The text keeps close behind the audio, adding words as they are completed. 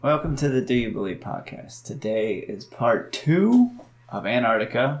Welcome to the Do You Believe podcast. Today is part 2 of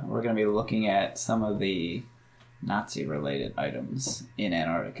Antarctica. We're going to be looking at some of the Nazi-related items in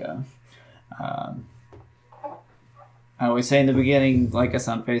Antarctica. I always say in the beginning, like us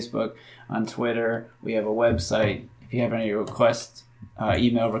on Facebook, on Twitter. We have a website. If you have any requests,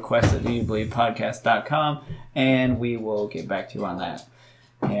 email requests at doyoubelievepodcast.com, and we will get back to you on that.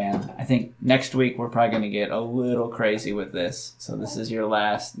 And I think next week we're probably going to get a little crazy with this. So this is your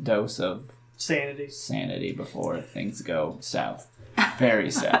last dose of sanity before things go south.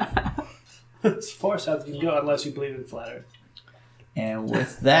 Very south. As far south you can go unless you believe in flat Earth. And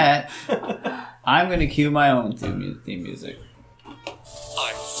with that, I'm going to cue my own theme music.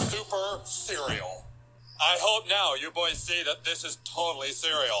 I'm super cereal. I hope now you boys see that this is totally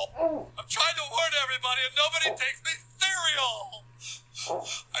cereal. I'm trying to warn everybody and nobody takes me cereal.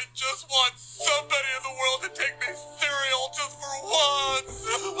 I just want somebody in the world to take me cereal just for once.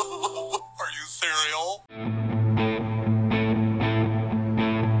 Are you cereal?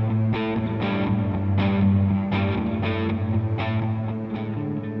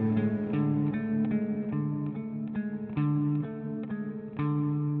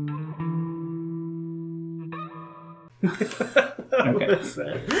 Okay.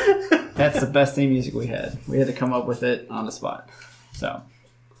 That's the best theme music we had. We had to come up with it on the spot. So,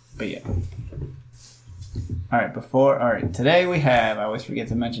 but yeah. Alright, today we have, I always forget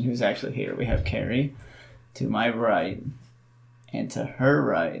to mention who's actually here. We have Carrie to my right, and to her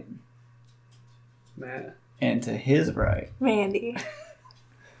right, Matt, and to his right, Mandy,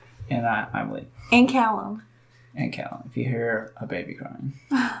 and I'm Lee. and Callum. And Callum. If you hear a baby crying,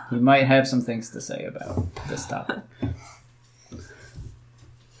 he might have some things to say about this topic.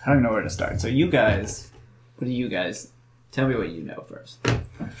 I don't know where to start. So you guys, tell me what you know first.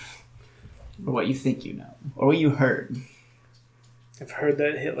 Or what you think you know. Or what you heard. I've heard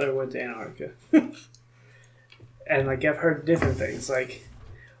that Hitler went to Antarctica. And I've heard different things.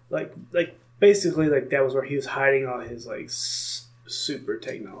 Basically that was where he was hiding all his super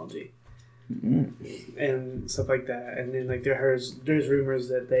technology. Mm-hmm. And stuff like that. And then there's rumors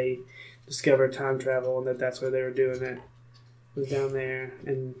that they discovered time travel and that's where they were doing it. Was down there,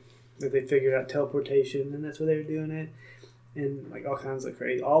 and that they figured out teleportation, and that's where they were doing it. And all kinds of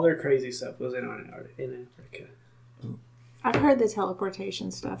crazy, all their crazy stuff was in Antarctica. I've heard the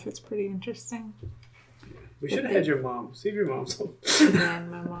teleportation stuff. It's pretty interesting. We should have had your mom. See if your mom's home.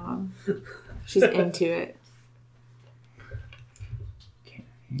 And my mom. She's into it.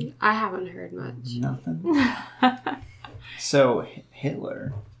 I haven't heard much. Nothing. So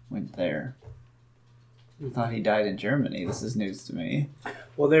Hitler went there. I thought he died in Germany. This is news to me.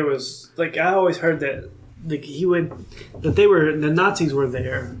 Well, there was I always heard that the Nazis were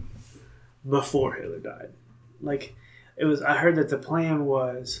there before Hitler died. I heard that the plan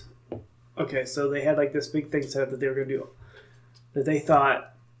was so they had this big thing set up that they were going to do, that they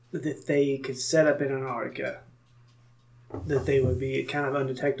thought that if they could set up in Antarctica, that they would be kind of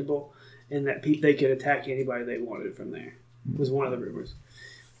undetectable, and that they could attack anybody they wanted from there. Was one of the rumors.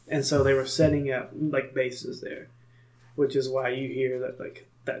 And so they were setting up bases there, which is why you hear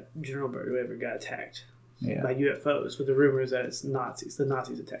that General Byrd, whoever got attacked by UFOs, with the rumors that it's Nazis. The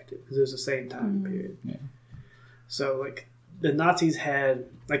Nazis attacked it because it was the same time period. Yeah. So the Nazis had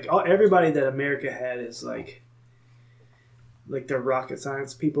everybody that America had is their rocket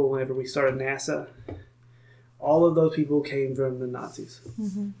science people. Whenever we started NASA, all of those people came from the Nazis.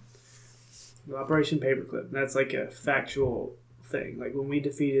 Mm-hmm. Operation Paperclip. That's a factual thing. When we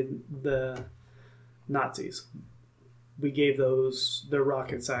defeated the Nazis, we gave the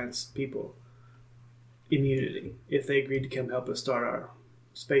rocket science people immunity if they agreed to come help us start our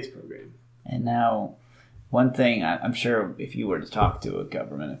space program. And now, one thing, I'm sure if you were to talk to a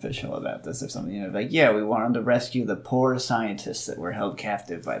government official about this or something, we wanted to rescue the poor scientists that were held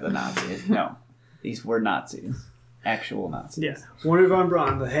captive by the Nazis. No, these were Nazis. Actual Nazis. Yeah. Wernher von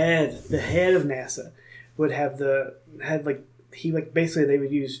Braun, the head of NASA, would have basically they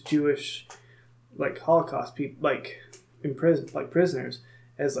would use Jewish Holocaust people in prison prisoners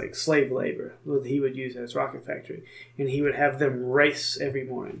as slave labor. He would use as rocket factory, and he would have them race every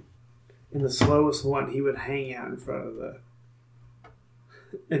morning. And the slowest one he would hang out in front of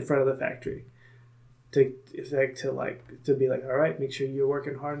the factory to be all right, make sure you're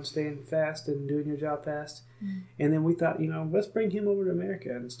working hard and staying fast and doing your job fast. And then we thought, let's bring him over to America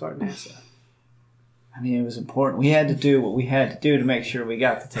and start NASA. I mean, it was important. We had to do what we had to do to make sure we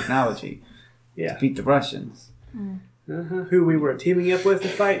got the technology to beat the Russians. Who we were teaming up with to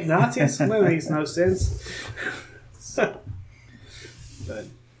fight Nazis? That makes no sense.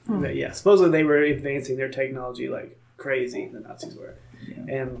 But yeah, supposedly they were advancing their technology like crazy, the Nazis were.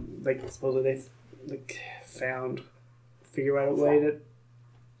 and like supposedly they like figure out a way to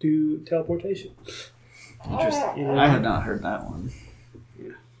do teleportation. Interesting. I have not heard that one.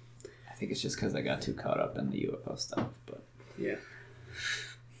 Yeah. I think it's just because I got too caught up in the UFO stuff. But yeah,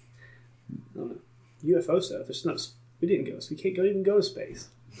 I don't know. UFO stuff. There's no. We didn't go. So we can't even go to space.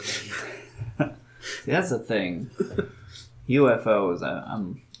 See, that's the thing. UFOs.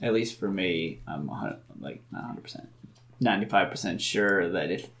 I'm at least for me. I'm not 100%, 95% sure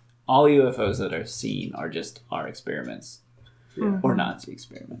that if all UFOs that are seen are just our experiments, or Nazi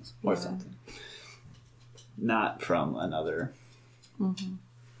experiments, or something. Not from another.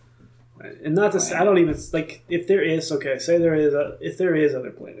 Right. And not to say, I don't even like if there is say if there is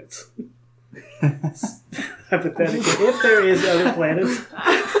other planets. Hypothetically, if there is other planets,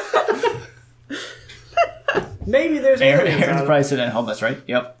 maybe there's aliens. Aaron's probably sitting at home. That's right.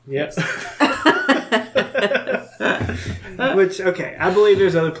 Yep. Yes. Which I believe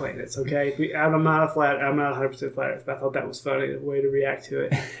there's other planets. Okay, I'm not 100% flat Earth, but I thought that was funny, the way to react to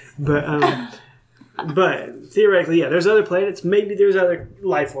it. But theoretically, there's other planets. Maybe there's other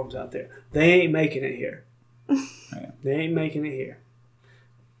life forms out there. They ain't making it here. They ain't making it here.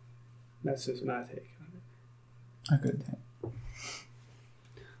 That's just my take on it. A good take.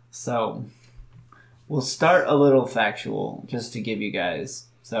 So, we'll start a little factual, just to give you guys.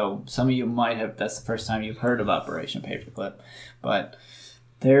 So, some of you might have, that's the first time you've heard of Operation Paperclip. But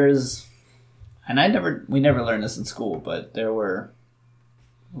there's, and we never learned this in school, but there were,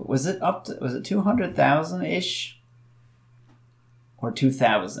 was it 200,000-ish? Or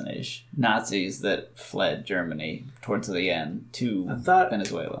 2,000-ish Nazis that fled Germany towards the end to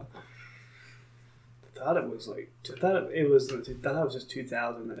Venezuela. I thought it was just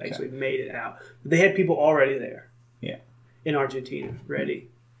 2,000 that actually made it out. But they had people already there. Yeah. In Argentina, ready.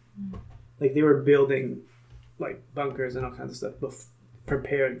 Like they were building like bunkers and all kinds of stuff,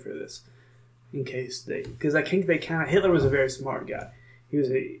 preparing for this in case because I think Hitler was a very smart guy. He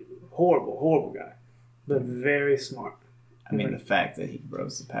was a horrible, horrible guy, but very smart. I mean, the fact that he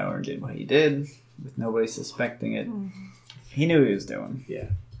rose to power and did what he did with nobody suspecting it, he knew what he was doing. Yeah.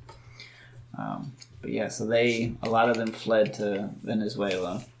 But so a lot of them fled to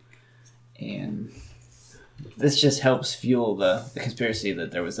Venezuela, and this just helps fuel the conspiracy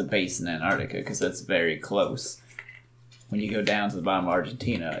that there was a base in Antarctica, because that's very close. When you go down to the bottom of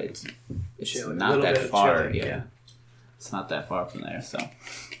Argentina, it's not that far. Yeah. It's not that far from there, so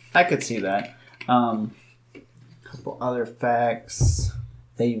I could see that. Couple other facts.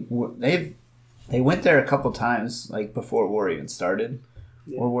 They went there a couple times, like before war even started.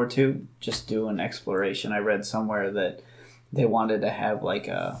 World War II, just doing exploration. I read somewhere that they wanted to have like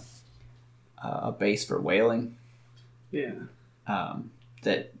a base for whaling. Yeah.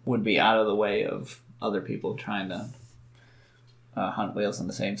 That would be out of the way of other people trying to hunt whales in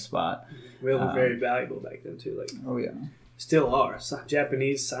the same spot. Whales were very valuable back then too. Like, oh yeah, still are.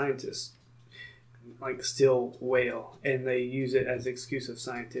 Japanese scientists still whale, and they use it as excuse of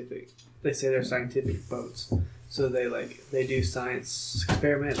scientific. They say they're scientific boats. So they do science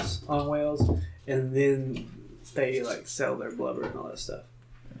experiments on whales, and then they sell their blubber and all that stuff.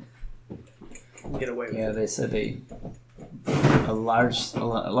 Get away with it. Yeah, they said a large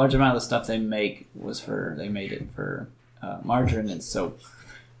amount of the stuff they made it for margarine and soap.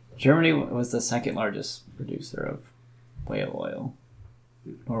 Germany was the second largest producer of whale oil,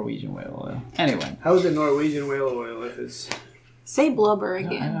 Norwegian whale oil. Anyway, how is it Norwegian whale oil if it's say blubber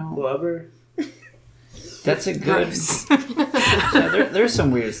again? Blubber. That's a good. There's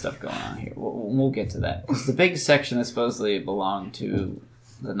some weird stuff going on here. We'll get to that, because the big section that supposedly belonged to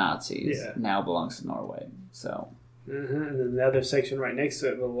the Nazis now belongs to Norway. So. And then the other section right next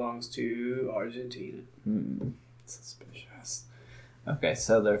to it belongs to Argentina. Suspicious. Okay,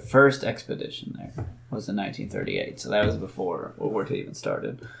 so their first expedition there was in 1938. So that was before World War II even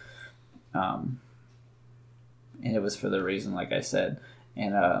started. And it was for the reason, like I said.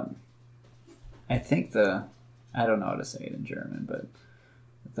 And I think I don't know how to say it in German, but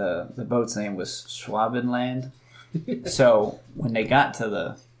the boat's name was Schwabenland. So when they got to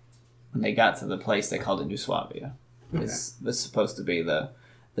the place, they called it New Swabia. Okay. This was supposed to be the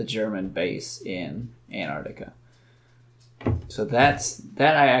German base in Antarctica. So that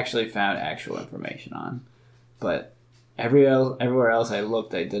I actually found actual information on, but everywhere else I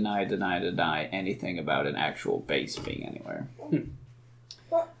looked, they deny anything about an actual base being anywhere.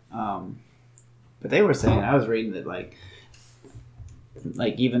 But they were saying, I was reading that like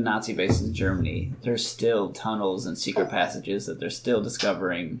even Nazi bases in Germany, there's still tunnels and secret passages that they're still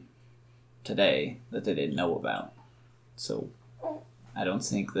discovering today that they didn't know about. So I don't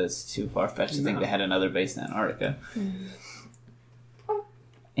think that's too far-fetched to think they had another base in Antarctica.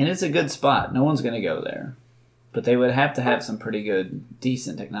 And it's a good spot. No one's going to go there. But they would have to have some pretty good,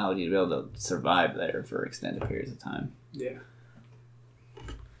 decent technology to be able to survive there for extended periods of time. Yeah.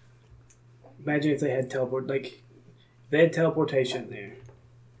 Imagine if they had they had teleportation there.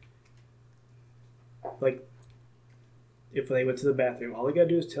 Like, if they went to the bathroom, all they gotta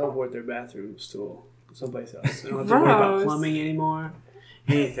do is teleport their bathroom stool someplace else. They don't have to worry about Gross. plumbing anymore.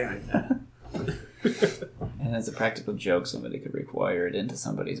 Anything like that. And as a practical joke, somebody could require it into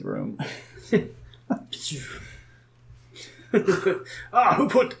somebody's room. Who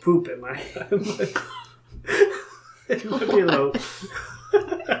put the poop in my pillow?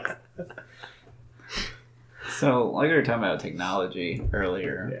 So, like we were talking about technology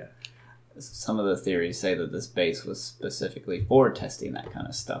earlier, Yeah. some of the theories say that this base was specifically for testing that kind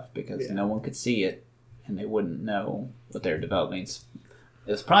of stuff because Yeah. no one could see it and they wouldn't know what they were developing. It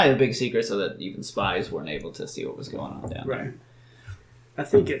was probably a big secret so that even spies weren't able to see what was going on down Right. there. I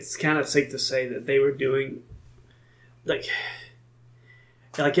think it's kind of safe to say that they were doing, like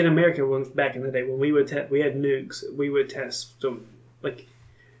in America, back in the day when we had nukes, we would test them like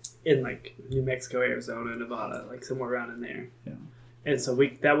in like New Mexico, Arizona, Nevada, like somewhere around in there. Yeah. And so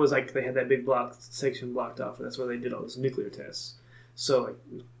that was like they had that big section blocked off, and that's where they did all those nuclear tests. So like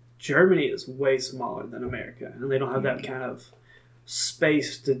Germany is way smaller than America, and they don't have that kind of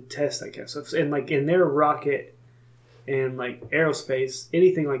space to test that kind of stuff. And like in their rocket and like aerospace,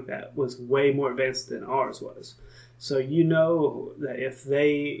 anything like that was way more advanced than ours was. So you know that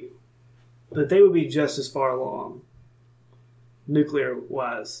they would be just as far along nuclear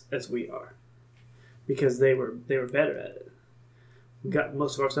wise as we are, because they were better at it. We got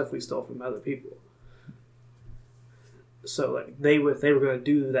most of our stuff we stole from other people. So like if they were going to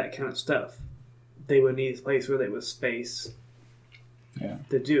do that kind of stuff, they would need a place where there was space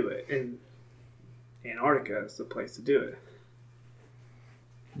to do it, and Antarctica is the place to do it.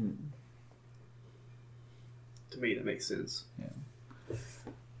 To me, that makes sense. Yeah.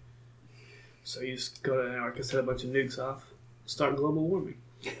 So you just go to Antarctica, set a bunch of nukes off, start global warming.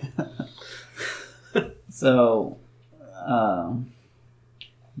 So,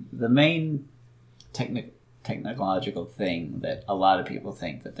 the main technological thing that a lot of people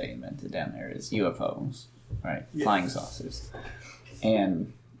think that they invented down there is UFOs, right? Yeah. Flying saucers.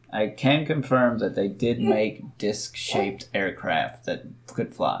 And I can confirm that they did make disc-shaped aircraft that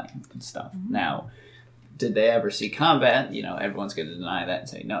could fly and stuff. Now, did they ever see combat? You know, everyone's going to deny that and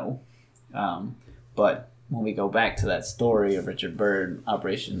say no. But when we go back to that story of Richard Byrd,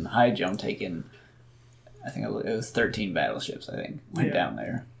 Operation High Jump, taking, I think it was 13 battleships, went down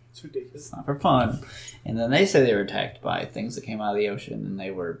there. It's ridiculous. It's not for fun. And then they say they were attacked by things that came out of the ocean, and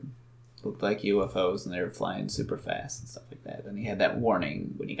they looked like UFOs, and they were flying super fast and stuff like that. And he had that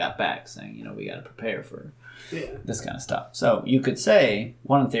warning when he got back saying, you know, we got to prepare for this kind of stuff. So you could say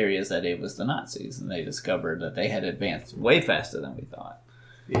one theory is that it was the Nazis, and they discovered that they had advanced way faster than we thought.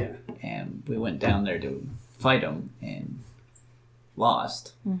 Yeah. And we went down there to fight them and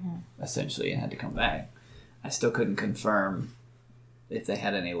lost, essentially, and had to come back. I still couldn't confirm if they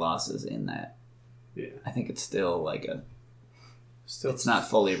had any losses in that. Yeah. I think it's still like it's not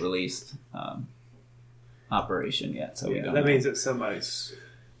fully released operation yet, so we don't that know. means that somebody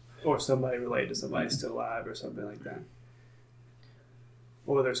related to somebody's still alive or something like that.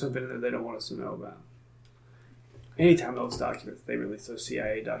 Or there's something that they don't want us to know about. Anytime those documents, they release those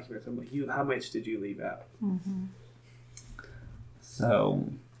CIA documents, I'm like, how much did you leave out? So,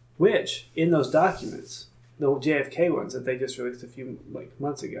 Which, in those documents, the JFK ones that they just released a few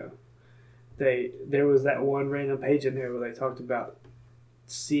months ago, there was that one random page in there where they talked about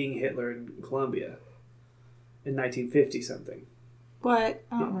seeing Hitler in Colombia in 1950 something. What?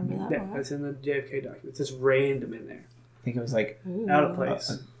 I don't remember that one. That's in the JFK documents. It's random in there. I think it was like Out of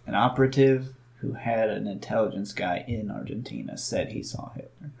place. an operative who had an intelligence guy in Argentina said he saw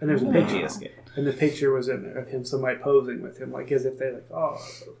Hitler. And there's a He picture. escaped. And the picture was in there of him, somebody posing with him, like as if they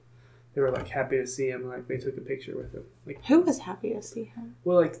they were happy to see him, like they took a picture with him. Who was happy to see him?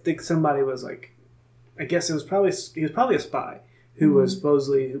 Well, somebody was I guess he was probably a spy who was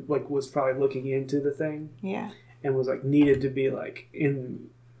supposedly was probably looking into the thing. Yeah. And was needed to be in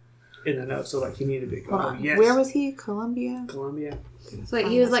the know, so he needed to be. Oh yes. Where was he? Colombia? Colombia. So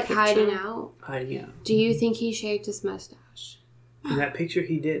he was hiding out. Hiding out. Do you think he shaved his mustache? In that picture,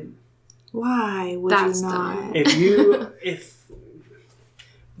 he didn't. Why would That's you not? If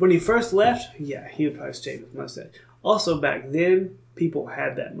when he first left, yeah, he would probably shave his mustache. Also, back then, people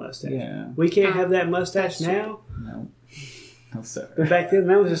had that mustache. Yeah. We can't have that mustache That's true. now. No, sir. But back then,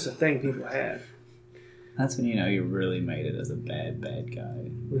 that was just a thing people had. That's when you know you really made it as a bad guy.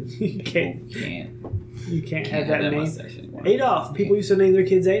 You can't You can't have that name. mustache anymore. Adolf. People used to name their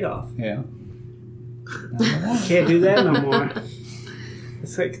kids Adolf. Yeah. Can't do that no more.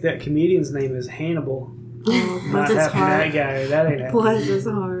 It's like that comedian's name is Hannibal. Oh, Not bless his having that heart. guy. That ain't happening. Bless his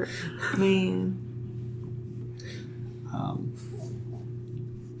heart. Man.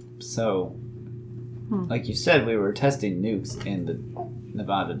 So, like you said, we were testing nukes in the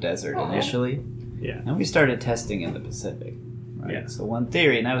Nevada desert initially. Yeah. And we started testing in the Pacific. Right? Yeah. So one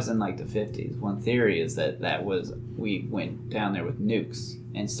theory, and that was in like the 50s, one theory is that we went down there with nukes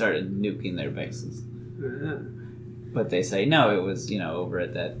and started nuking their bases. But they say, no, it was, over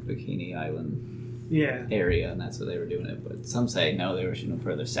at that Bikini Island area, and that's where they were doing it. But some say, no, they were shooting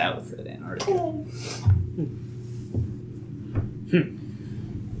further south at Antarctica.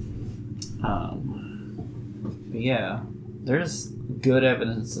 But yeah, there's good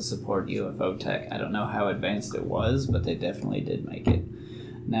evidence to support UFO tech. I don't know how advanced it was, but they definitely did make it.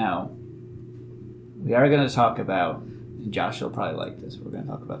 Now, we are going to talk about, and Josh will probably like this, we're going to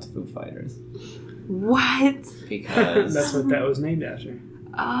talk about the Foo Fighters. What? Because That's what that was named after.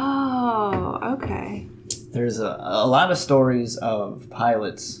 Oh, okay. there's a lot of stories of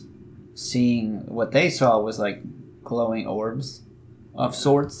pilots seeing what they saw was like glowing orbs of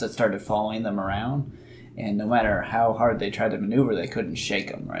sorts that started following them around. And no matter how hard they tried to maneuver, they couldn't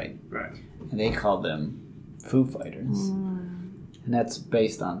shake them, right? Right. And they called them Foo Fighters. And that's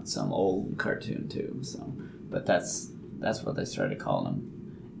based on some old cartoon too. So, but that's what they started calling them.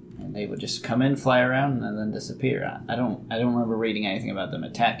 And they would just come in, fly around, and then disappear. I don't remember reading anything about them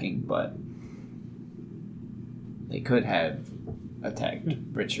attacking, but they could have attacked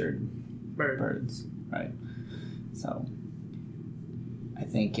Richard birds, right? So I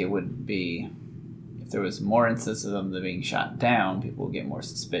think it would be, if there was more instances of them being shot down, people would get more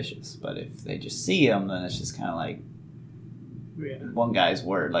suspicious. But if they just see them, then it's just kind of like one guy's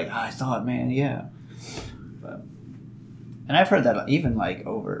word, like, oh, I saw it, man, yeah. But, and I've heard that even like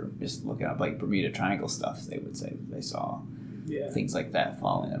over just looking up like Bermuda Triangle stuff, they would say that they saw things like that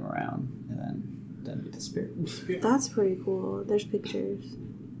following them around, and then they disappeared. That's pretty cool. There's pictures.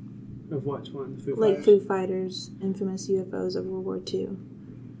 Of which one? The Foo Like Fighters? Foo Fighters, infamous UFOs of World War II.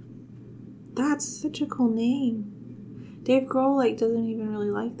 That's such a cool name. Dave Grohl doesn't even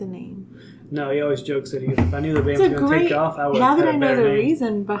really like the name. No, he always jokes that if I knew the band It's was a going to great. take off, I would Now have that had I a know better the name.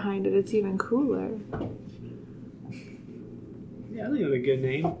 reason behind it, it's even cooler. Yeah, I think it was a good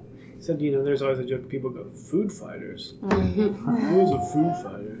name. He said, there's always a joke. People go, Food Fighters. Who's a Food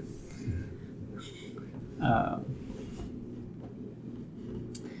Fighter?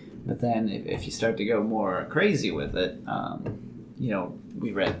 But then if you start to go more crazy with it,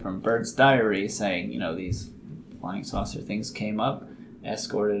 we read from Bird's diary saying, these flying saucer things came up,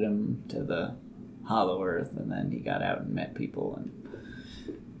 escorted him to the hollow earth, and then he got out and met people.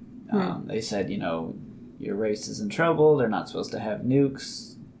 And they said, your race is in trouble. They're not supposed to have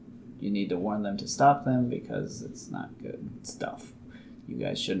nukes. You need to warn them to stop them because it's not good stuff. You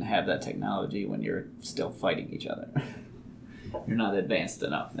guys shouldn't have that technology when you're still fighting each other. You're not advanced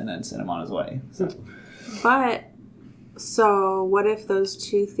enough, and then send him on his way. So what if those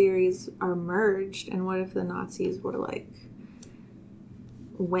two theories are merged, and what if the Nazis were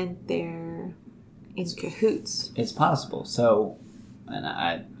went there in cahoots? It's possible. So, and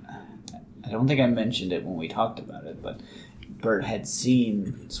I don't think I mentioned it when we talked about it, but Bert had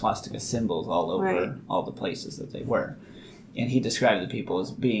seen swastika symbols all over all the places that they were. And he described the people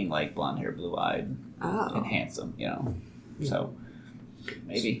as being like blonde hair, blue eyed, and handsome, So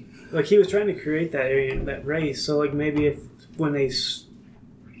maybe. Like he was trying to create that area, that race. So maybe if when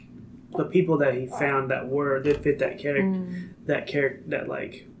the people that he found that fit that character,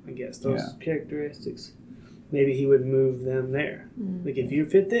 I guess those characteristics, maybe he would move them there. Like if you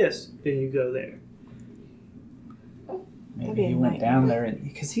fit this, then you go there. Maybe he went down there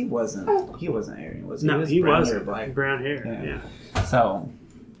because he wasn't Aryan, was he? No, he wasn't. Black. Brown hair. Yeah. So,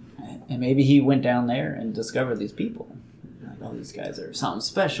 and maybe he went down there and discovered these people. Like, oh, these guys are something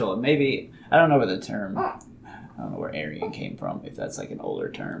special. And maybe, I don't know where the term, I don't know where Aryan came from, if that's like an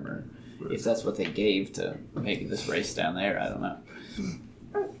older term or if that's what they gave to maybe this race down there. I don't know.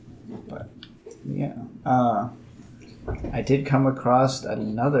 But, yeah. I did come across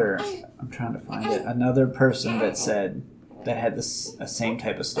another person that said, that had the same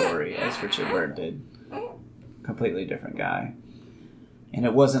type of story as Richard Byrd did. Completely different guy. And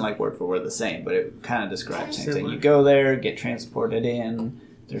it wasn't like word for word the same, but it kind of described things. Like you go there, get transported in.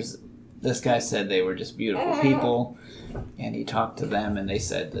 This guy said they were just beautiful people, and he talked to them, and they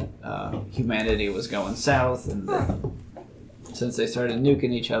said that humanity was going south, and that since they started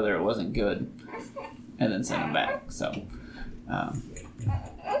nuking each other, it wasn't good. and then send them back. So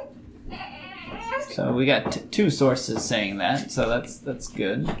we got two sources saying that, so that's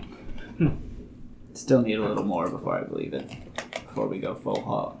good. Still need a little more before I believe it, before we go full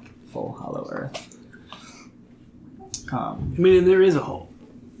Hollow Earth. I mean, and there is a hole.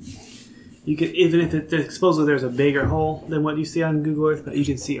 You can, even if supposedly there's a bigger hole than what you see on Google Earth, but you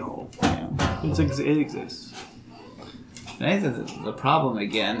can see a hole. Yeah. It exists. And I think the problem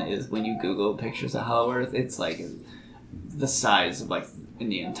again is when you Google pictures of Hollow Earth, it's like the size of like in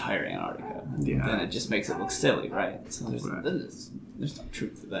the entire Antarctica. Yeah. Then it just makes it look silly, right? So there's no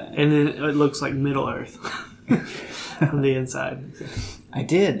truth to that. And then it looks like Middle Earth from the inside. I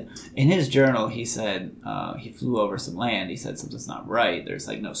did. In his journal, he said he flew over some land. He said something's not right. There's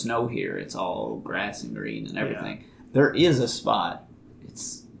like no snow here. It's all grass and green and everything. Yeah. There is a spot.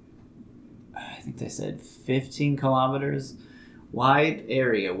 It's, I think they said 15 kilometers wide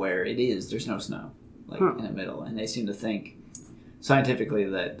area where there's no snow, like in the middle. And they seem to think scientifically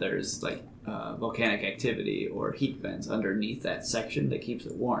that there's like volcanic activity or heat vents underneath that section that keeps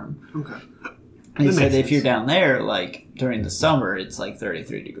it warm. Okay. And he said if you're down there, like during the summer, it's like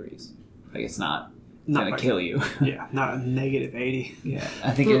 33 degrees. Like it's not going to kill you. Yeah, not a negative 80. Yeah,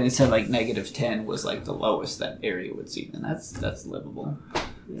 I think it said like negative 10 was like the lowest that area would see, and that's livable.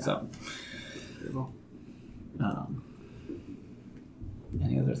 Yeah. So,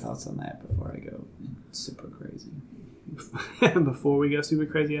 any other thoughts on that before I go super crazy? Before we go super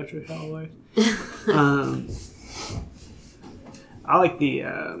crazy after Hollow Earth? I like the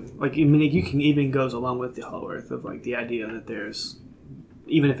you can even goes along with the Hollow Earth of like the idea that there's,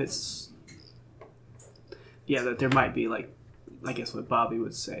 even if it's, that there might be like, I guess what Bobby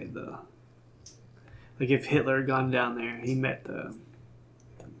would say, like if Hitler had gone down there, he met the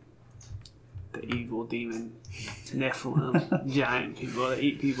evil demon Nephilim giant people that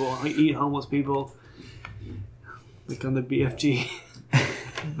eat homeless people, like on the BFG.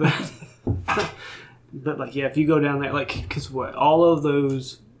 But like, if you go down there, like, because all of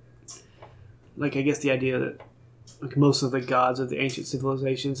those, like, I guess the idea that like most of the gods of the ancient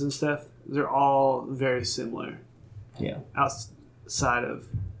civilizations and stuff, they're all very similar. Yeah. Outside of,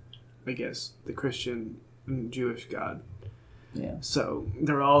 I guess, the Christian and Jewish God. Yeah. So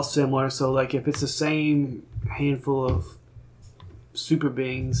they're all similar. So like, if it's the same handful of super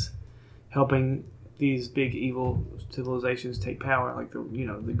beings helping these big evil civilizations take power, like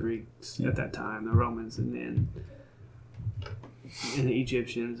the Greeks at that time, the Romans, and the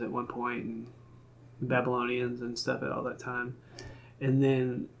Egyptians at one point, and the Babylonians and stuff at all that time, and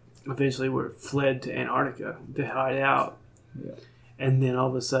then eventually were fled to Antarctica to hide out, and then all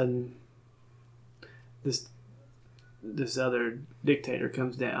of a sudden this other dictator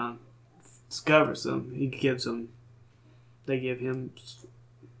comes down, discovers them, they give him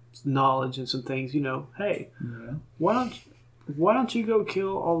knowledge and some things, hey, why don't you go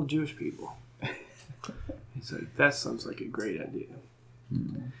kill all the Jewish people? He's like, that sounds like a great idea.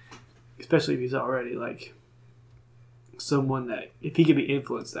 Especially if he's already like someone that, if he could be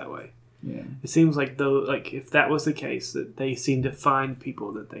influenced that way. Yeah. It seems like though, like if that was the case, that they seem to find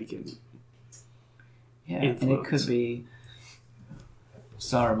people that they can influence. And it could be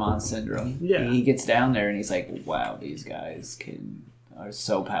Saruman syndrome. Yeah. He gets down there and he's like, wow, these guys are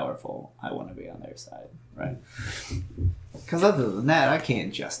so powerful. I want to be on their side, right? Because other than that, I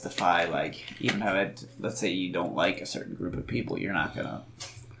can't justify, like, even how let's say you don't like a certain group of people, you're not gonna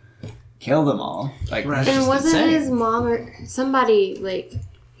kill them all. Like, right. And wasn't his mom or somebody like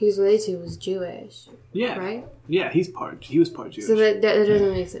he was related to was Jewish? Yeah. Right. Yeah, he was part Jewish. So that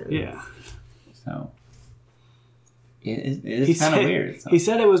doesn't make sense. Yeah. So it is kind of weird. So. He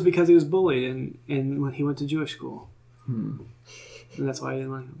said it was because he was bullied and when he went to Jewish school. And that's why I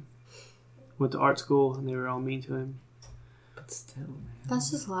didn't like him. Went to art school and they were all mean to him. But still, man.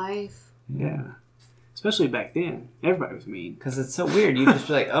 That's just life. Yeah. Especially back then. Everybody was mean. Because it's so weird. You just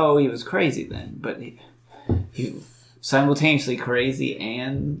be like, oh, he was crazy then. But he simultaneously crazy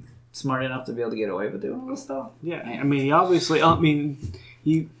and smart enough to be able to get away with doing all this stuff. Yeah. I mean, he obviously,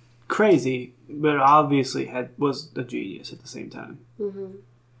 he crazy, but obviously was a genius at the same time. Mm-hmm.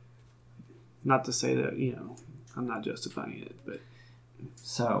 Not to say that, I'm not justifying it, but...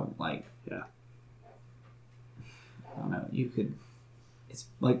 So, like... Yeah. I don't know, it's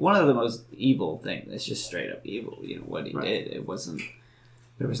like one of the most evil things. It's just straight up evil, what he did. It wasn't...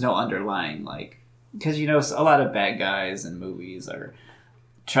 There was no underlying, like... Because, a lot of bad guys in movies are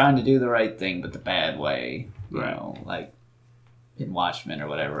trying to do the right thing, but the bad way. You know, like in Watchmen or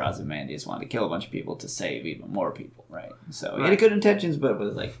whatever, Ozymandias wanted to kill a bunch of people to save even more people, right? So he had good intentions, but it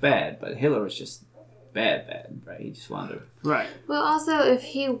was, like, bad. But Hitler was just... bad, right? He just wanted to... Right. Well, also, if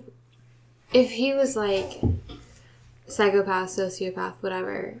he if he was like psychopath, sociopath,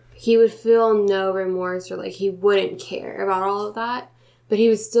 whatever, he would feel no remorse or like he wouldn't care about all of that, but he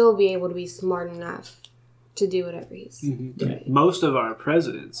would still be able to be smart enough to do whatever he's doing. Most of our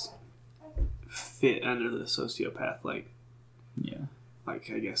presidents fit under the sociopath, like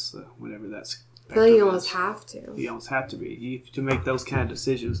I guess whatever that's. I feel like you almost have to. You almost have to be. You have to make those kind of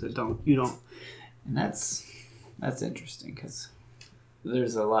decisions that you don't. And that's interesting because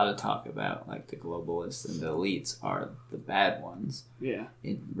there's a lot of talk about like the globalists and the elites are the bad ones. Yeah.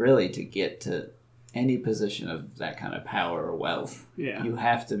 And really, to get to any position of that kind of power or wealth, you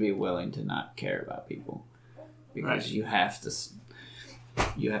have to be willing to not care about people because you have to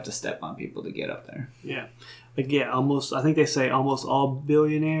step on people to get up there. Yeah. Like, almost. I think they say almost all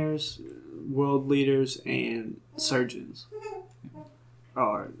billionaires, world leaders, and surgeons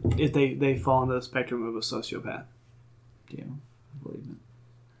are if they fall into the spectrum of a sociopath. Yeah, I believe it.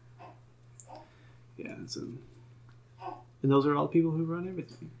 Yeah, and those are all the people who run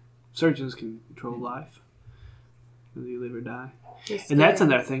everything. Surgeons can control life, whether you live or die. And that's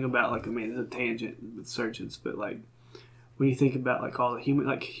another thing about it's a tangent with surgeons, but like when you think about like all the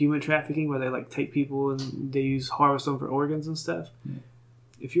human trafficking, where they like take people and they harvest them for organs and stuff. Yeah.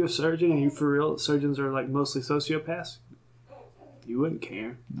 If you're a surgeon and you for real, surgeons are like mostly sociopaths, you wouldn't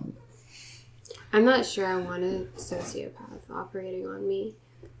care. Nope. I'm not sure I want a sociopath operating on me.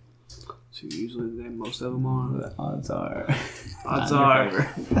 So usually most of them are. The odds are. Odds are.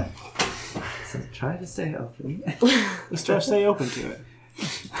 So try to stay open. Let's try to stay open to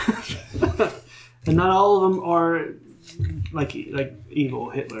it. And not all of them are like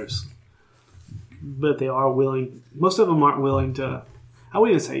evil Hitlers, but they are willing. Most of them aren't willing to. I would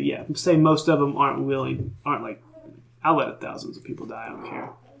even say most of them aren't like, I'll let thousands of people die, I don't care.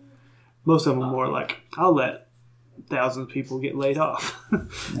 Most of them are more like, I'll let thousands of people get laid off.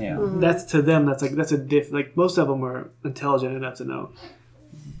 Yeah. That's to them, that's a diff. Like, most of them are intelligent enough to know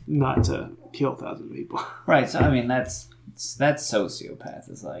not to kill thousands of people. Right, so I mean, that's sociopath.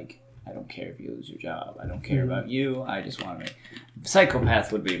 Is like, I don't care if you lose your job. I don't care about you. I just want to make...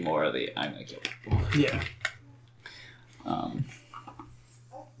 Psychopath would be more of the, I'm going to kill people. Yeah.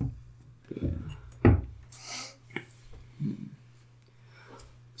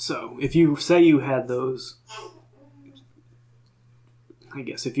 So, if you say you had those, I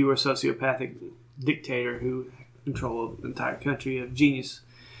guess if you were a sociopathic dictator who controlled an entire country of genius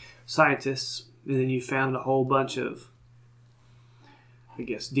scientists, and then you found a whole bunch of, I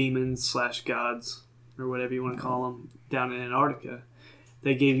guess, demons / gods, or whatever you want to call them, down in Antarctica,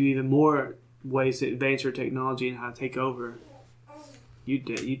 they gave you even more ways to advance your technology and how to take over, you'd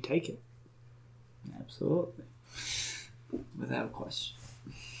take it. Absolutely. Without question.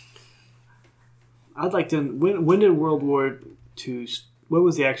 I'd like to. When did World War II? What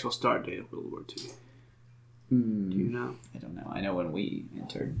was the actual start date of World War II? Do you know? I don't know. I know when we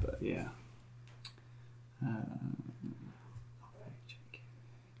entered, but yeah.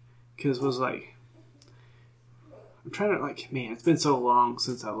 Because it was like, I'm trying to man, it's been so long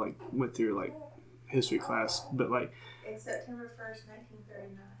since I went through history class, but it's September 1st,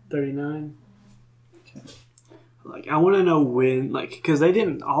 1939. 39. Okay. I want to know when, because they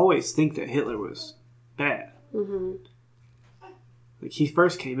didn't always think that Hitler was bad. Mm-hmm. He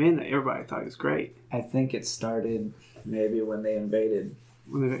first came in, that everybody thought he was great. I think it started maybe when they invaded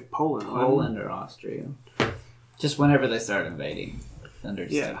Poland or Austria. Just whenever they started invading.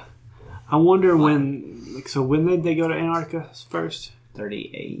 Yeah. I wonder when, when did they go to Antarctica first?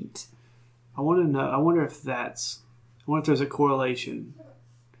 38. I want to know, I wonder if there's a correlation.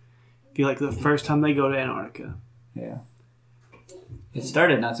 If you the first time they go to Antarctica. Yeah. It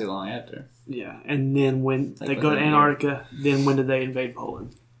started not too long after. Yeah, and then when they go to Antarctica, then when did they invade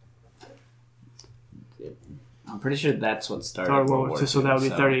Poland? I'm pretty sure that's what started World War II. So that would be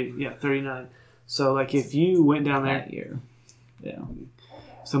 39. So if you went down there that year, yeah,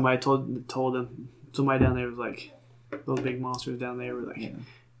 somebody told them, somebody down there was like, those big monsters down there were like,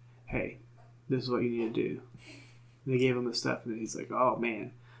 hey, this is what you need to do. And they gave him the stuff, and he's like, oh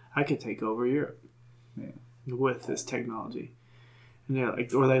man, I could take over Europe with this technology. And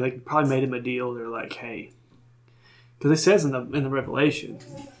they're or they probably made him a deal. They're like, hey, because it says in the Revelation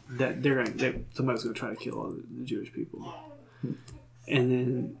that somebody's going to try to kill all the Jewish people. And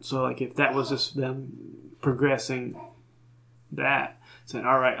then so if that was just them progressing that, saying,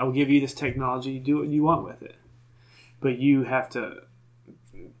 all right, I'll give you this technology, do what you want with it, but you have to,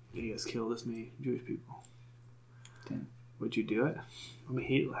 kill this many Jewish people. Okay. Would you do it? I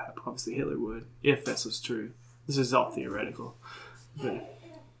mean, obviously Hitler would, if this was true. This is all theoretical. But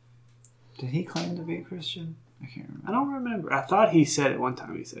did he claim to be a Christian? I can't remember. I don't remember. I thought he said it one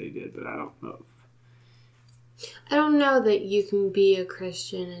time. He said he did, but I don't know. I don't know that you can be a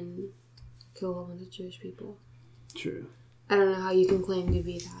Christian and kill a whole bunch of Jewish people. True. I don't know how you can claim to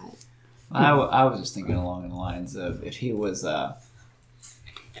be that. I was just thinking along the lines of if he was not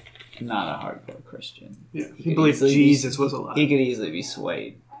a hardcore Christian. Yeah, he believed Jesus was alive. He could easily be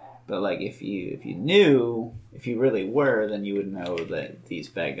swayed. But like if you knew, if you really were, then you would know that these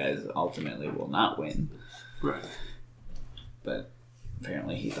bad guys ultimately will not win. Right. But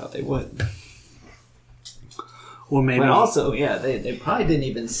apparently he thought they would. Well, maybe. But also, yeah, they probably didn't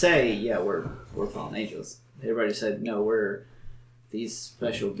even say, yeah, we're fallen angels. Everybody said, no, we're these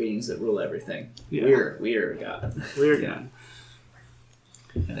special beings that rule everything. Yeah. We're God. We're Yeah. God.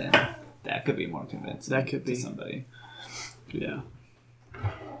 And then that could be more convincing. That could be somebody. Yeah.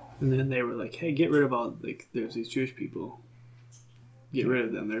 And then they were like, "Hey, get rid of all there's these Jewish people. Get rid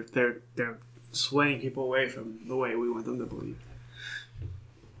of them. They're swaying people away from the way we want them to believe."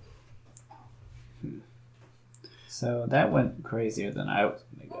 So that went crazier than I was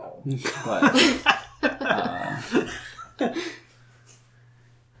going to go. But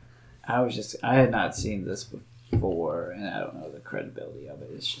I had not seen this before, and I don't know the credibility of it.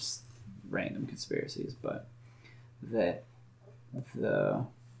 It's just random conspiracies, but there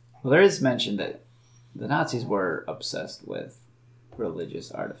is mention that the Nazis were obsessed with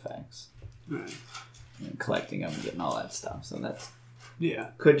religious artifacts, Right. and collecting them, and getting all that stuff. So that's Yeah.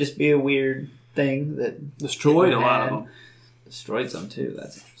 could just be a weird thing that Destroyed a Hitler lot had. of them. Destroyed some too.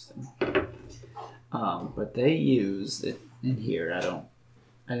 That's interesting. But they used it in here. I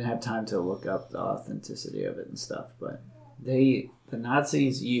didn't have time to look up the authenticity of it and stuff. But the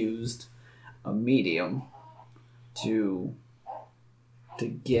Nazis used a medium to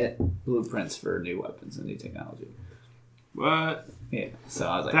get blueprints for new weapons and new technology. What? Yeah. So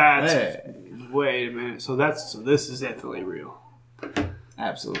I was like, That's hey, wait a minute. So this is definitely real.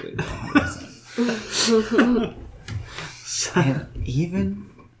 absolutely. 100%. And even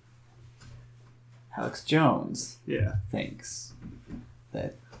Alex Jones Yeah. thinks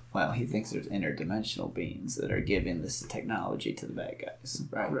that, well, he thinks there's interdimensional beings that are giving this technology to the bad guys,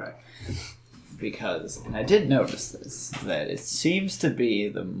 right? Right. Because, and I did notice this, that it seems to be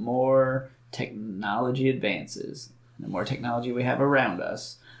the more technology advances, the more technology we have around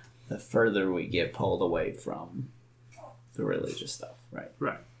us, the further we get pulled away from the religious stuff, right?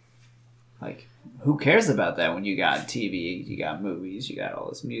 Right. Like, who cares about that when you got TV, you got movies, you got all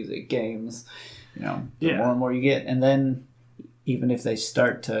this music, games, the Yeah. more and more you get. And then, even if they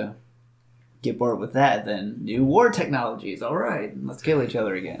start to get bored with that, then new war technologies, all right, let's kill each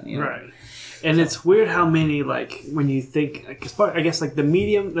other again. Right. And it's weird how many, when you think, I guess, the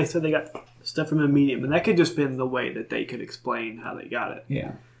medium, they said they got stuff from the medium, and that could just been the way that they could explain how they got it.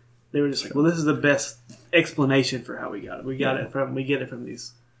 Yeah. They were just like, well, this is the best explanation for how we got it. We get it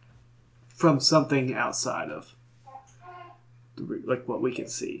from something outside of, what we can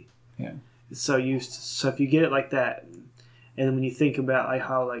see. Yeah. It's so used to, so if you get it like that, and then when you think about,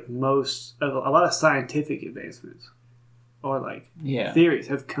 how, most, a lot of scientific advancements, or, Yeah. theories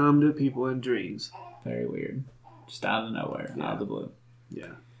have come to people in dreams. Very weird. Just out of nowhere, out of the blue.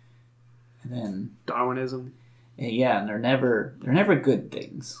 Yeah. And then, Darwinism. and they're never good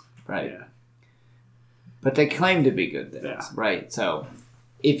things, right? Yeah. But they claim to be good things, Yeah. right? So,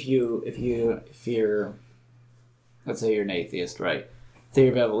 if you're, let's say you're an atheist, right? Theory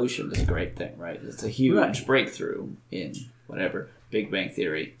of evolution is a great thing, right? It's a huge breakthrough in whatever. Big Bang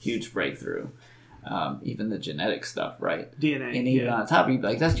Theory, huge breakthrough. Even the genetic stuff, right? DNA. And even on top, you'd be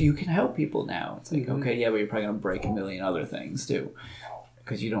like, you can help people now. It's like, okay, yeah, but you're probably going to break a million other things too.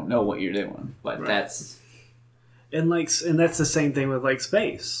 Because you don't know what you're doing. But Right. that's... And that's the same thing with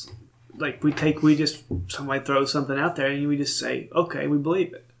space. Somebody throws something out there and we just say, okay, we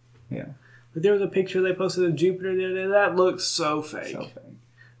believe it. Yeah. But there was a picture they posted of Jupiter the other day. That looked so fake. So fake.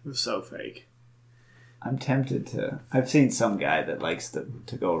 It was so fake. I'm tempted to... I've seen some guy that likes to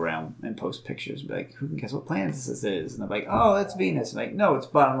go around and post pictures and be like, who can guess what planet this is? And they're like, oh, that's Venus. I'm like, no, it's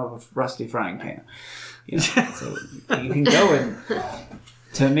bottom of a rusty frying pan. So you can go and...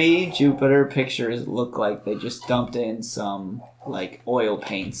 To me, Jupiter pictures look like they just dumped in some, oil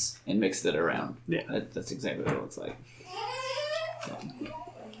paints and mixed it around. Yeah. That's exactly what it looks like. So.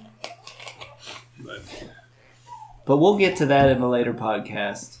 But we'll get to that in a later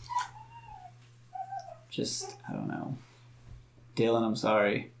podcast. Just, I don't know. Dylan, I'm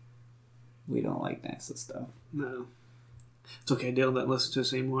sorry. We don't like NASA stuff. No. It's okay. Dylan doesn't listen to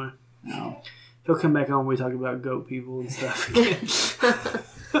us anymore. No. He'll come back on when we talk about goat people and stuff again.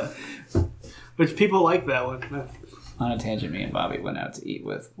 Which people like that one. On a tangent, me and Bobby went out to eat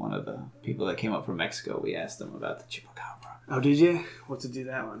with one of the people that came up from Mexico. We asked him about the chupacabra. Oh, did you? What to do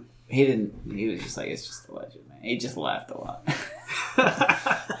that one? He didn't. He was just like, it's just a legend, man. He just laughed a lot.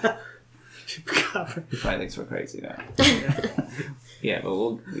 Chupacabra. He probably thinks we're crazy now. Yeah, but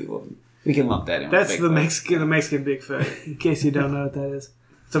we can lump that in. That's with the Bigfoot. Mexican Bigfoot. In case you don't know what that is,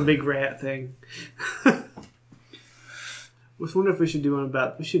 it's a big rat thing. I wonder if we should do one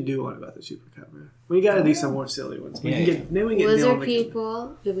about. We should do one about the chupacabra. We got to do some more silly ones. We Yeah, can get, maybe we can get Lizard Dylan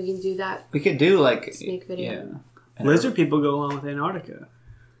people. If we can do that. We could do like Snake video. Yeah. Lizard people go along with Antarctica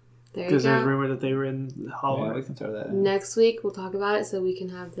There you because there's go. rumor that they were in the Yeah, hollow. we can throw that in. Next week we'll talk about it so we can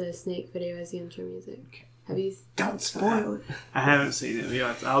have the snake video as the intro music. Have you? Don't spoil it. I haven't seen it.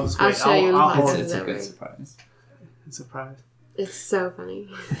 I'll just I'll wait. show you in I'll the hold podcast. it. It's a Over. good surprise. Surprise. It's so funny.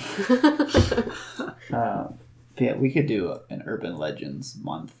 Yeah, we could do an urban legends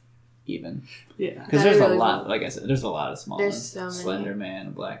month, even Yeah. because That'd there's be a really lot. fun. Like I said, there's a lot of small There's ones. so many. Slender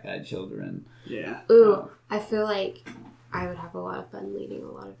Man, Black Eyed Children. Yeah. Ooh, I feel like I would have a lot of fun leading a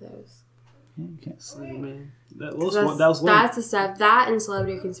lot of those. Yeah, you can't- Slender Man. That That's, was one. that's the stuff. That and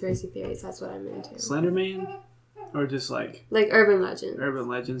celebrity conspiracy theories. That's what I'm into. Slender Man, or just like Like urban legend. urban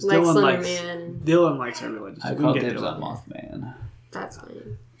legends. Like Dylan Slender likes. Man. Dylan likes urban legends. I so we call can get dibs on Dylan. Mothman. That's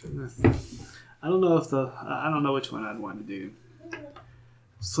fine. I don't know if I don't know which one I'd want to do.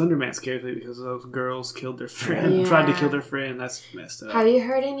 Slender Man scares me because those girls killed their friend. Yeah. Tried to kill their friend. That's messed up. Have you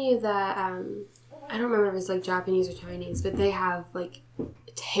heard any of the? I don't remember if it's like Japanese or Chinese, but they have like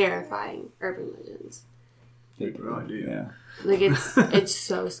terrifying urban legends. They probably do. Yeah. Like it's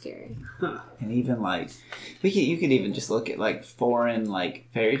so scary. And even like you could even just look at like foreign like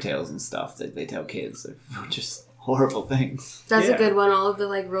fairy tales and stuff that they tell kids. They're just horrible things. That's Yeah. a good one. All of the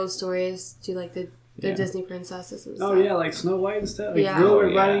like real stories to like the Yeah. Disney princesses and stuff. Oh yeah, like Snow White and stuff. Like Yeah. Little Oh,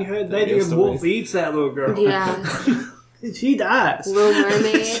 Red yeah. Riding Hood. The They real think Wolf stories. eats that little girl. Yeah. She dies. Little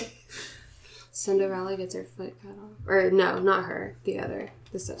Mermaid. Cinderella gets her foot cut off. Or no, not her. The other.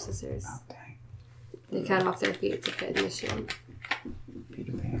 The stepsisters. Oh, dang. They cut off their feet to fit in the shoe.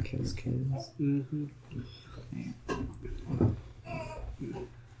 Peter Pan kills kids. Mm-hmm.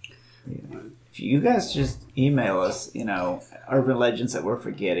 Yeah. If you guys just email us, urban legends that we're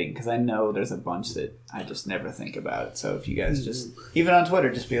forgetting, because I know there's a bunch that I just never think about. So if you guys just, even on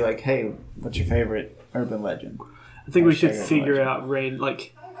Twitter, just be like, hey, what's your favorite urban legend? I think we Hashtag should urban figure legend. out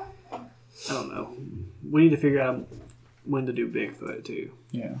I don't know. We need to figure out when to do Bigfoot too.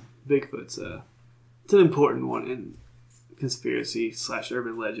 Yeah. Bigfoot's it's an important one in conspiracy /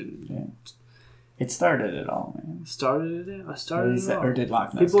 urban legend. Yeah. It started it all, man. Started it? I started it all. Or did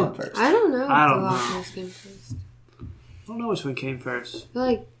Loch Ness People- come first? I don't know. I if don't the Loch know. Ness came first. I don't know which one came first. I feel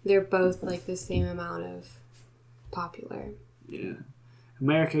like they're both like the same amount of popular. Yeah.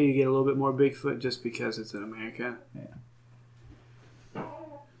 America, you get a little bit more Bigfoot just because it's in America. Yeah.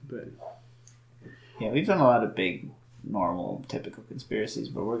 But Yeah, we've done a lot of big, normal, typical conspiracies,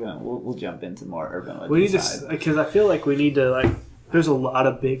 but we'll jump into more urban legend. we need to, side. because I feel like we need to, there's a lot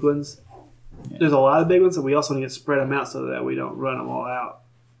of big ones. Yeah. There's a lot of big ones, and we also need to spread them out so that we don't run them all out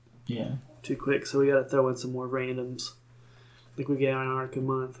Yeah. too quick. So we got to throw in some more randoms. Like we get Antarctica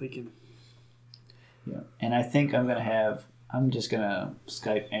month, we can. Yeah. And I think I'm just gonna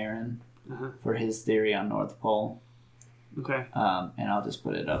Skype Aaron Uh-huh. for his theory on North Pole. Okay. And I'll just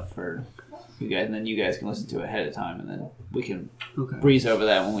put it up for you guys, and then you guys can listen to it ahead of time, and then we can Okay. breeze over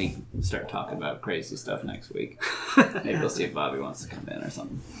that when we start talking about crazy stuff next week. Maybe we'll see if Bobby wants to come in or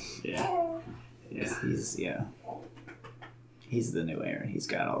something. Yeah. Yeah. He's the new Aaron. He's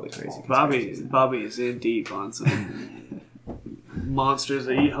got all the crazy conspiracies. Bobby is in deep on some monsters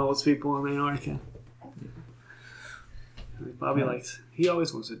that eat homeless people in Antarctica. Bobby he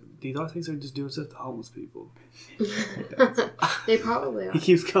always wants to. He always thinks they're just doing stuff to homeless people. They probably are. He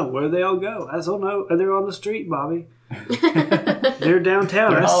keeps going, where do they all go? I don't know. They're on the street, Bobby. They're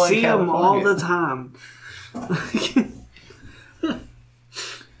downtown. They're I all in see them all California. the time.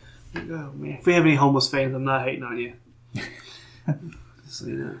 Oh, man. If we have any homeless fans, I'm not hating on you. Just so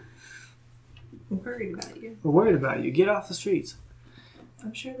you know. I'm worried about you. We're worried about you. Get off the streets.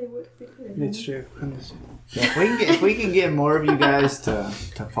 I'm sure they would if they could. It's true. Yeah, if we can get more of you guys to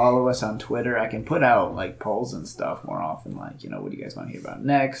follow us on Twitter, I can put out polls and stuff more often. What do you guys want to hear about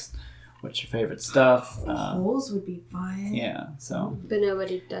next? What's your favorite stuff? Polls would be fun. Yeah, so But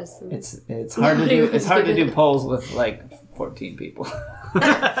nobody does them. it's hard to do. It's hard to do polls with 14 people.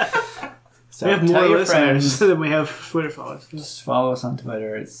 So we have tell more your listeners friends. than we have Twitter followers. Just follow us on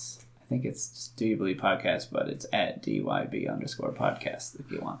Twitter. I think it's just Do You Believe Podcast, but it's at DYB_podcast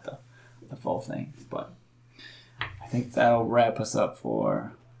if you want the full thing. But I think that'll wrap us up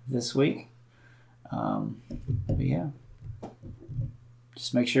for this week. But yeah.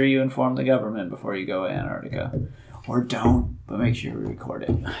 Just make sure you inform the government before you go to Antarctica. Or don't, but make sure you record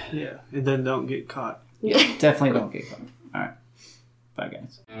it. Yeah, and then don't get caught. Yeah, definitely don't get caught. All right. Bye,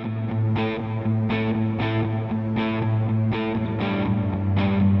 guys.